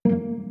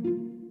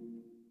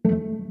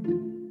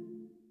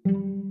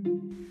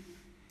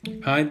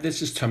Hi,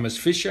 this is Thomas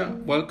Fischer.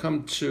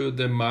 Welcome to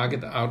the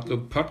Market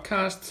Outlook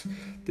podcast.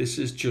 This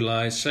is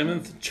July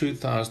 7th,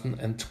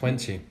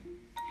 2020.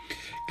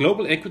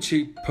 Global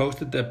equity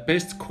posted their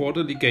best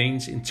quarterly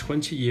gains in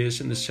 20 years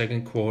in the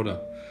second quarter,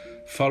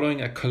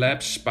 following a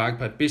collapse sparked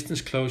by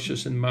business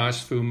closures in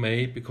March through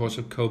May because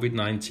of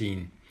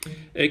COVID-19.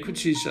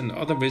 Equities and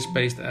other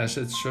risk-based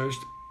assets surged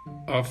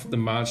off the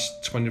March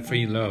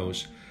 23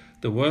 lows.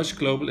 The worst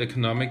global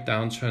economic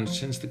downturn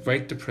since the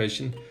Great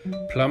Depression,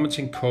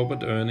 plummeting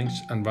corporate earnings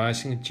and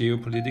rising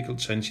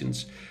geopolitical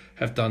tensions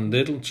have done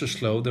little to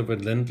slow the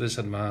relentless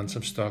advance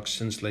of stocks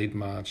since late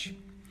March.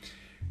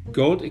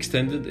 Gold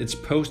extended its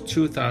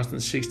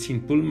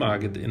post-2016 bull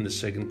market in the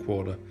second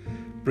quarter,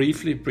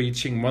 briefly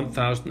breaching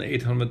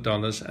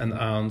 $1,800 an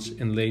ounce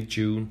in late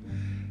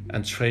June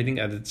and trading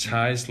at its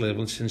highest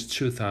level since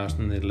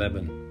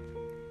 2011.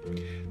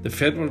 The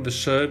Federal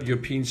Reserve,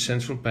 European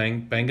Central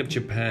Bank, Bank of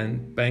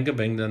Japan, Bank of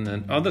England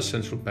and other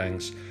central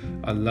banks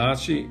are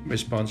largely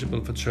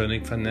responsible for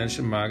turning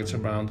financial markets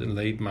around in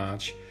late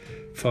March,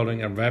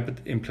 following a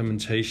rapid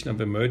implementation of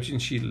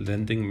emergency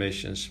lending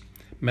measures,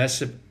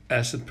 massive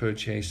asset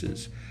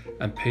purchases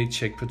and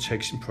paycheck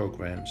protection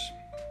programs.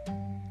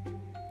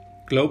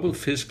 Global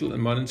fiscal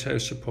and monetary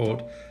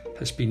support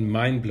has been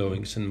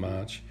mind-blowing since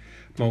March.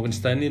 Morgan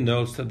Stanley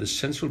notes that the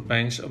central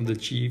banks of the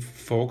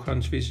G4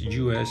 countries,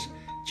 US,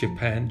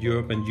 Japan,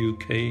 Europe and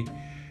UK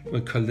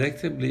will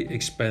collectively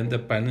expand their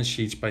balance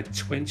sheets by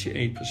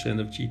 28%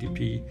 of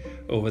GDP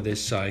over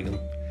this cycle.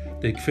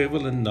 The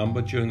equivalent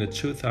number during the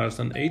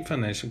 2008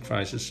 financial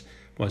crisis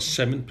was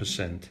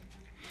 7%.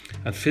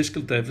 And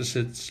fiscal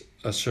deficits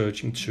are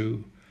surging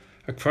too.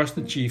 Across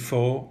the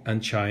G4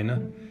 and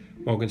China,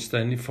 Morgan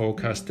Stanley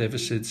forecasts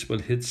deficits will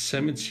hit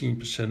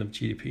 17% of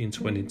GDP in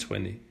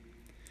 2020.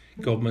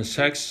 Goldman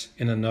Sachs,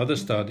 in another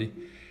study,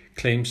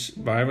 claims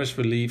virus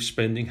relief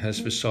spending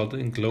has resulted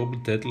in global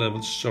debt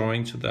levels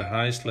soaring to the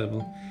highest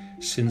level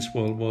since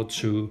World War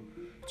II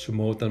to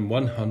more than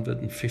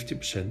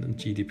 150% of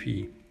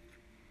GDP.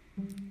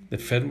 The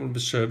Federal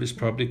Reserve is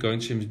probably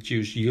going to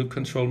introduce yield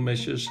control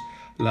measures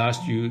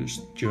last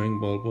used during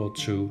World War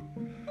II,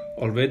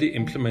 already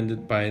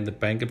implemented by the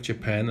Bank of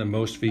Japan and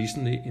most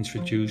recently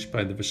introduced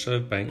by the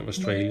Reserve Bank of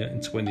Australia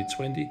in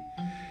 2020.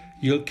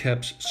 Yield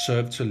caps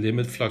serve to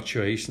limit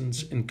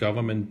fluctuations in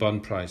government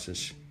bond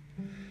prices.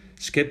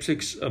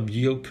 Skeptics of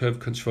yield curve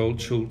control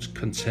tools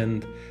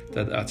contend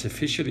that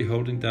artificially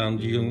holding down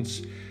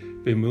yields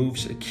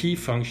removes a key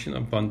function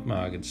of bond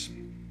markets.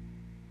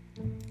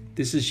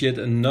 This is yet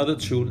another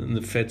tool in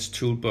the Fed's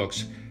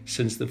toolbox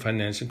since the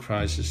financial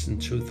crisis in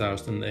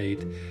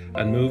 2008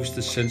 and moves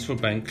the central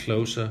bank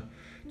closer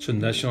to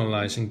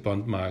nationalizing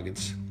bond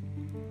markets.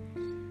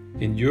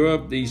 In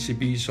Europe, the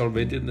ECB is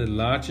already the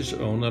largest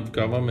owner of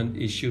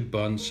government-issued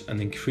bonds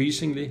and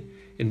increasingly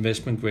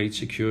investment-grade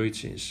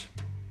securities.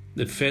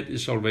 The Fed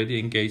is already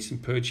engaged in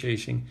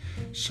purchasing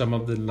some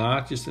of the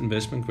largest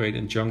investment-grade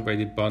and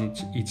junk-rated bond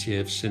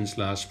ETFs since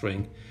last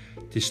spring,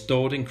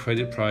 distorting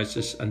credit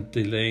prices and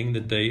delaying the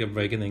day of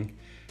reckoning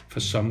for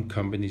some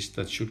companies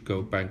that should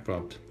go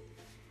bankrupt.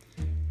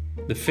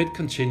 The Fed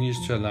continues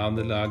to allow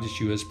the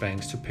largest US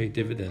banks to pay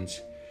dividends,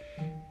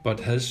 but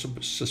has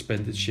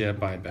suspended share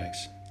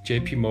buybacks.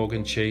 JP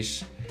Morgan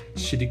Chase,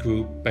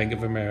 Citigroup, Bank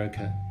of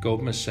America,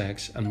 Goldman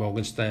Sachs and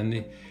Morgan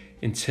Stanley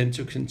intend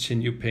to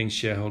continue paying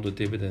shareholder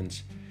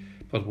dividends,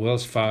 but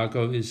Wells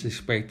Fargo is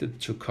expected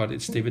to cut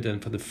its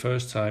dividend for the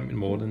first time in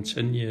more than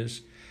 10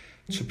 years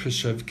to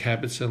preserve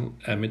capital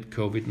amid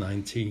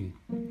COVID-19.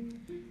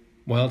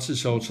 Wells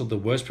is also the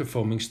worst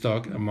performing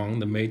stock among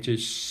the major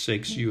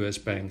 6 US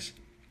banks.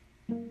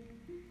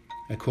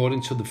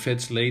 According to the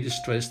Fed's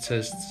latest stress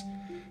tests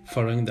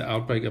following the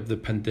outbreak of the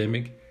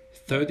pandemic,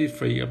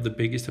 33 of the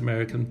biggest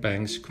American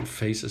banks could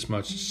face as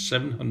much as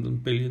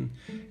 $700 billion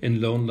in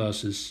loan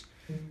losses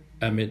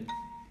amid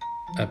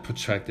a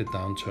protracted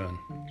downturn.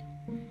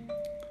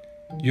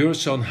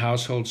 Eurozone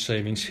household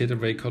savings hit a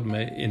record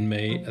in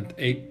May at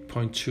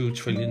 $8.2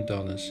 trillion,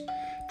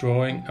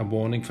 drawing a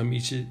warning from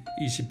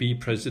ECB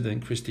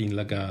President Christine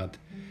Lagarde.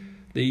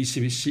 The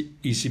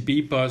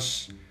ECB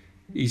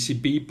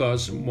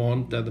boss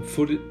warned that the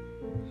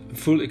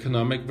full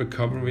economic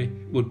recovery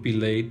would be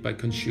led by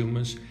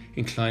consumers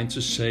inclined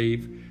to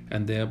save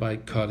and thereby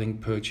cutting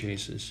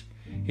purchases.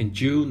 In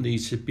June, the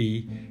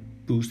ECB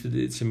boosted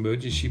its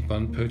emergency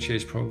bond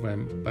purchase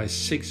program by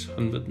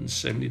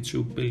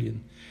 $672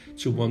 billion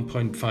to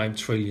 $1.5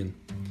 trillion.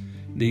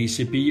 The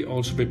ECB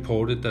also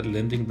reported that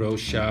lending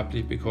rose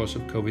sharply because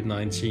of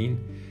COVID-19,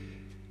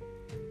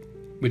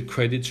 with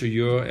credit to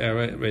euro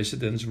area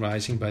residents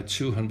rising by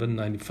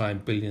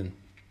 $295 billion.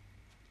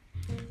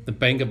 The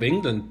Bank of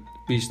England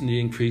recently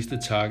increased the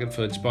target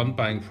for its bond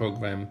buying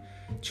program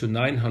to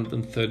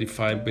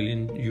 $935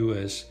 billion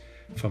US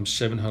from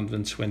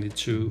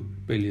 $722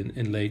 billion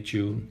in late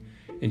June.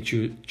 In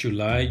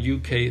July,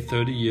 UK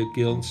 30-year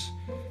gilts,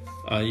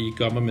 i.e.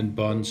 government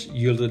bonds,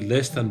 yielded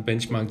less than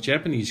benchmark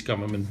Japanese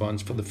government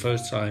bonds for the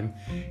first time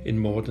in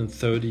more than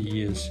 30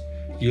 years,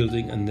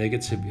 yielding a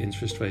negative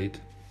interest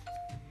rate.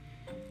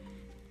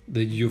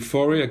 The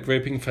euphoria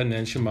gripping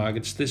financial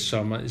markets this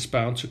summer is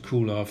bound to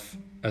cool off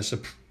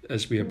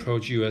as we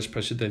approach US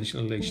presidential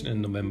election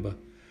in November.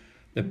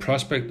 The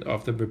prospect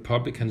of the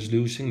Republicans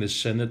losing the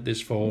Senate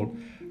this fall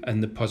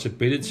and the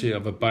possibility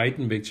of a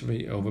Biden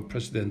victory over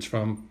President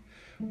Trump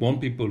won't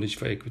be bullish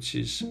for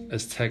equities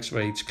as tax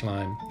rates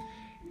climb,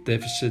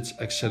 deficits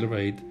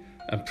accelerate,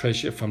 and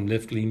pressure from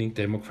left-leaning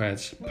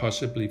Democrats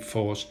possibly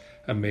force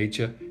a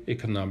major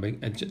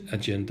economic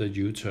agenda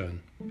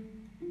U-turn.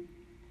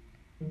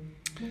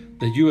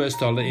 The US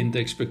dollar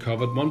index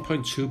recovered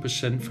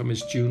 1.2% from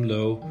its June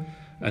low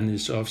and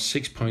is off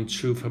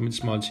 6.2% from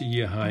its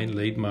multi-year high in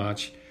late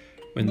March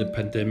when the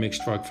pandemic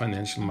struck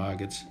financial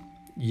markets.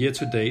 Year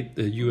to date,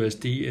 the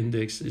USD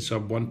index is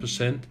up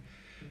 1%,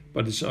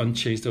 but is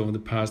unchanged over the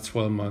past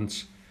 12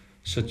 months,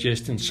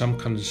 suggesting some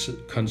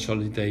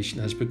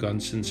consolidation has begun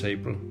since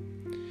April.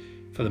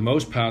 For the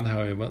most part,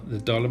 however, the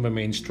dollar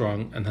remains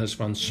strong and has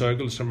run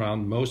circles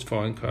around most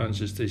foreign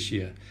currencies this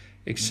year,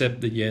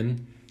 except the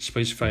yen,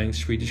 Swiss franc,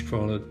 Swedish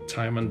krona,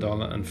 Taiwan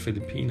dollar, and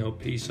Filipino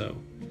peso.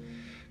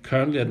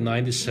 Currently at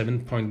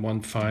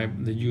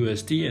 97.15, the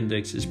USD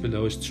index is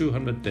below its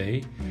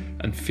 200-day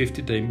and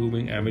 50-day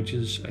moving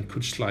averages and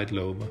could slide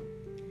lower.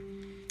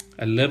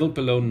 A level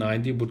below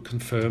 90 would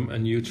confirm a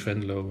new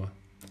trend lower.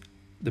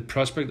 The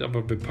prospect of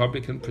a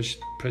Republican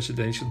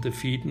presidential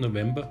defeat in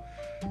November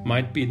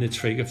might be the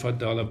trigger for a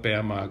dollar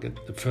bear market,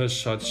 the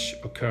first such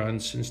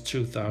occurrence since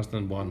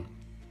 2001.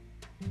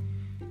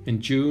 In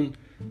June,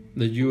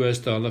 the US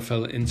dollar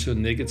fell into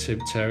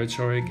negative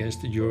territory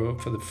against the euro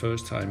for the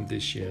first time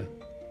this year.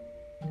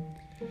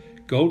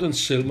 Gold and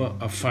silver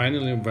are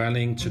finally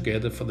rallying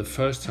together for the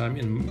first time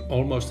in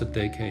almost a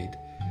decade.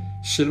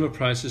 Silver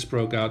prices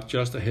broke out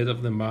just ahead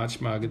of the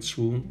March market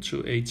swoon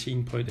to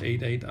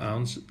 18.88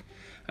 ounce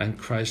and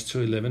crashed to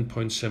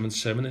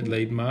 11.77 in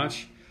late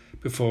March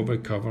before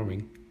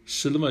recovering.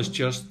 Silver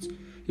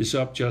is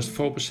up just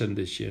 4%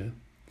 this year.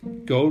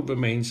 Gold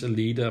remains a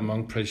leader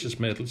among precious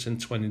metals in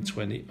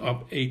 2020,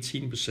 up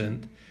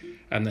 18%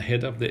 and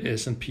ahead of the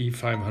S&P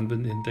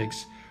 500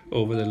 index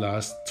over the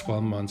last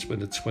 12 months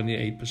with a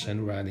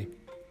 28% rally.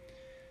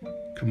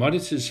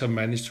 Commodities have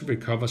managed to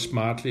recover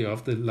smartly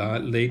off the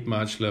late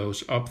March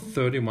lows, up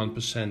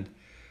 31%,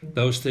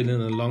 though still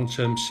in a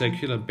long-term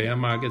secular bear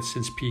market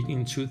since peaking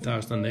in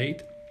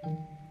 2008.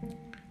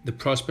 The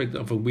prospect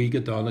of a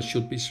weaker dollar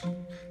should be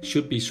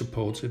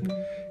supportive,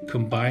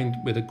 combined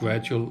with a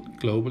gradual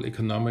global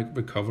economic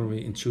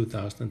recovery in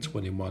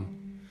 2021.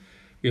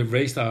 We have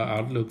raised our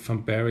outlook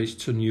from bearish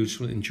to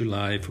neutral in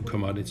July for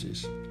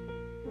commodities.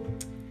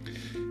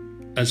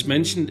 As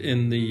mentioned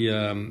in the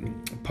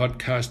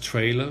podcast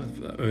trailer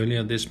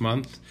earlier this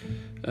month,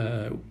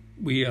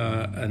 we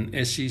are an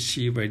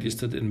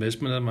SEC-registered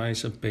investment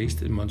advisor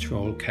based in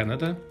Montreal,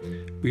 Canada.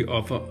 We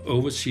offer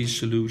overseas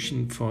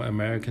solutions for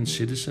American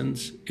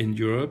citizens in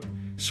Europe,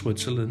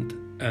 Switzerland,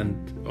 and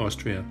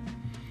Austria.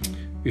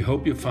 We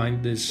hope you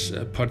find this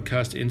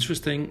podcast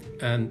interesting,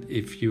 and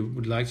if you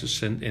would like to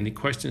send any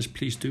questions,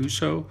 please do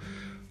so,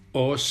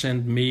 or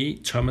send me,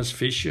 Thomas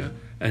Fischer,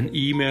 an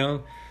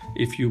email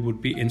if you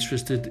would be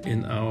interested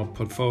in our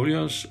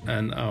portfolios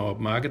and our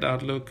market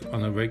outlook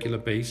on a regular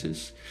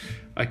basis.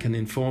 I can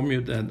inform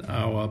you that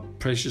our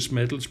precious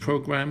metals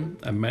program,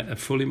 a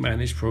fully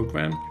managed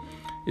program,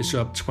 is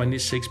up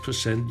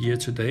 26% year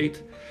to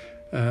date,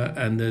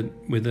 and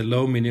with a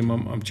low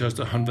minimum of just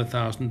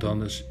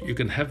 $100,000. You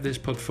can have this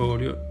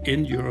portfolio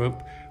in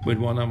Europe with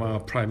one of our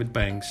private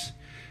banks.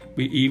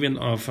 We even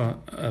offer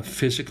a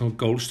physical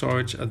gold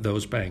storage at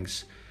those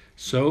banks.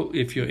 So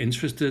if you're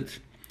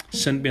interested,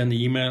 send me an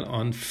email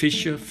on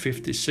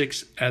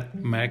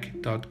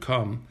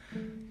fischer56@mac.com.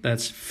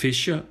 That's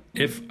Fischer,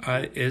 Fischer,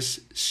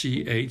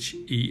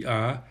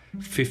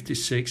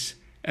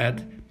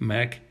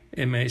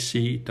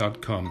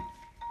 56@mac.com.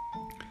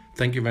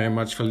 Thank you very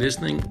much for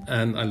listening,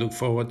 and I look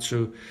forward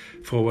to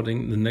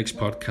forwarding the next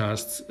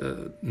podcast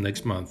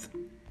next month.